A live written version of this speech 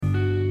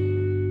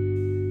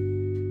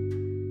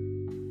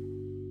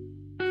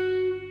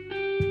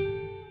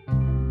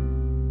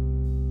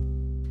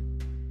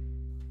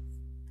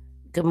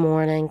Good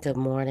morning, good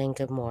morning,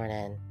 good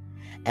morning,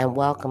 and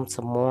welcome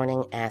to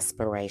Morning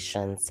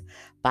Aspirations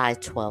by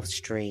 12th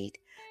Street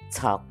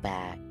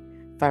Talkback.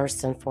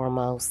 First and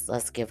foremost,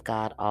 let's give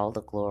God all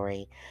the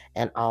glory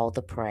and all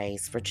the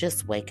praise for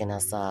just waking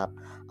us up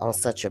on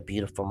such a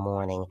beautiful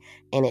morning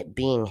and it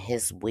being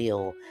His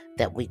will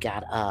that we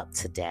got up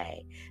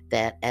today.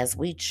 That as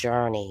we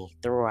journey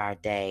through our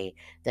day,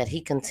 that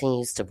He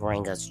continues to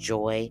bring us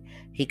joy,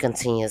 He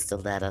continues to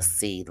let us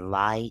see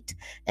light,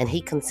 and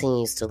He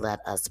continues to let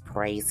us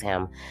praise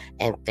Him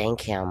and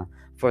thank Him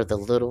for the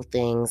little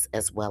things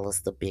as well as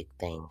the big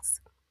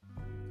things.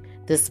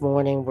 This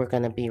morning, we're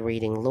going to be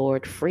reading,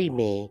 Lord, free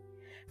me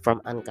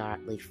from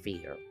ungodly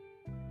fear.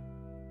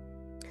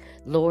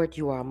 Lord,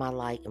 you are my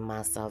light and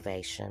my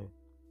salvation.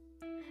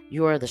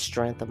 You are the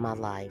strength of my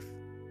life.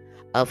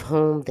 Of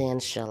whom then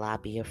shall I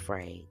be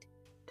afraid?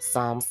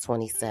 Psalms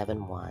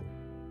 27:1.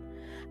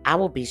 I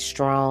will be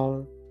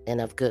strong and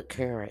of good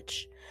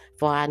courage,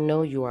 for I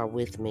know you are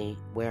with me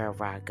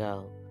wherever I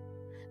go.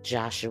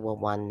 Joshua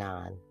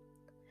 1:9.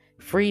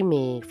 Free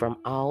me from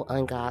all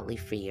ungodly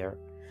fear,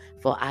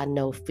 for I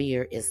know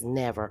fear is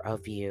never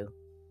of you.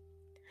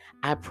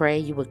 I pray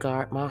you would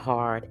guard my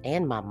heart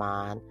and my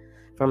mind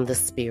from the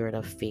spirit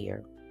of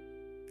fear.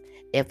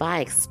 If I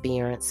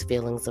experience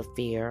feelings of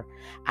fear,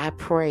 I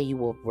pray you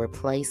will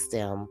replace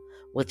them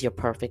with your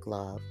perfect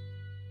love.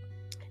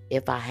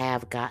 If I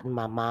have gotten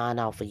my mind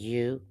off of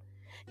you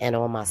and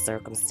on my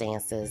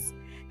circumstances,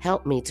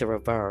 help me to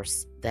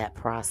reverse that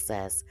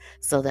process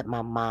so that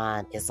my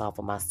mind is off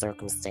of my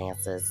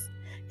circumstances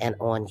and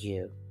on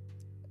you.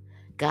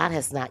 God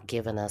has not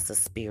given us a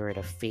spirit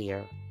of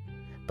fear,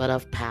 but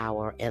of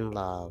power and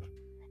love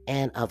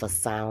and of a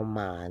sound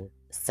mind.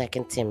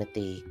 2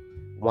 Timothy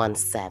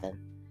 1:7.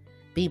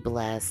 Be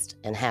blessed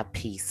and have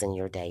peace in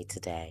your day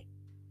today.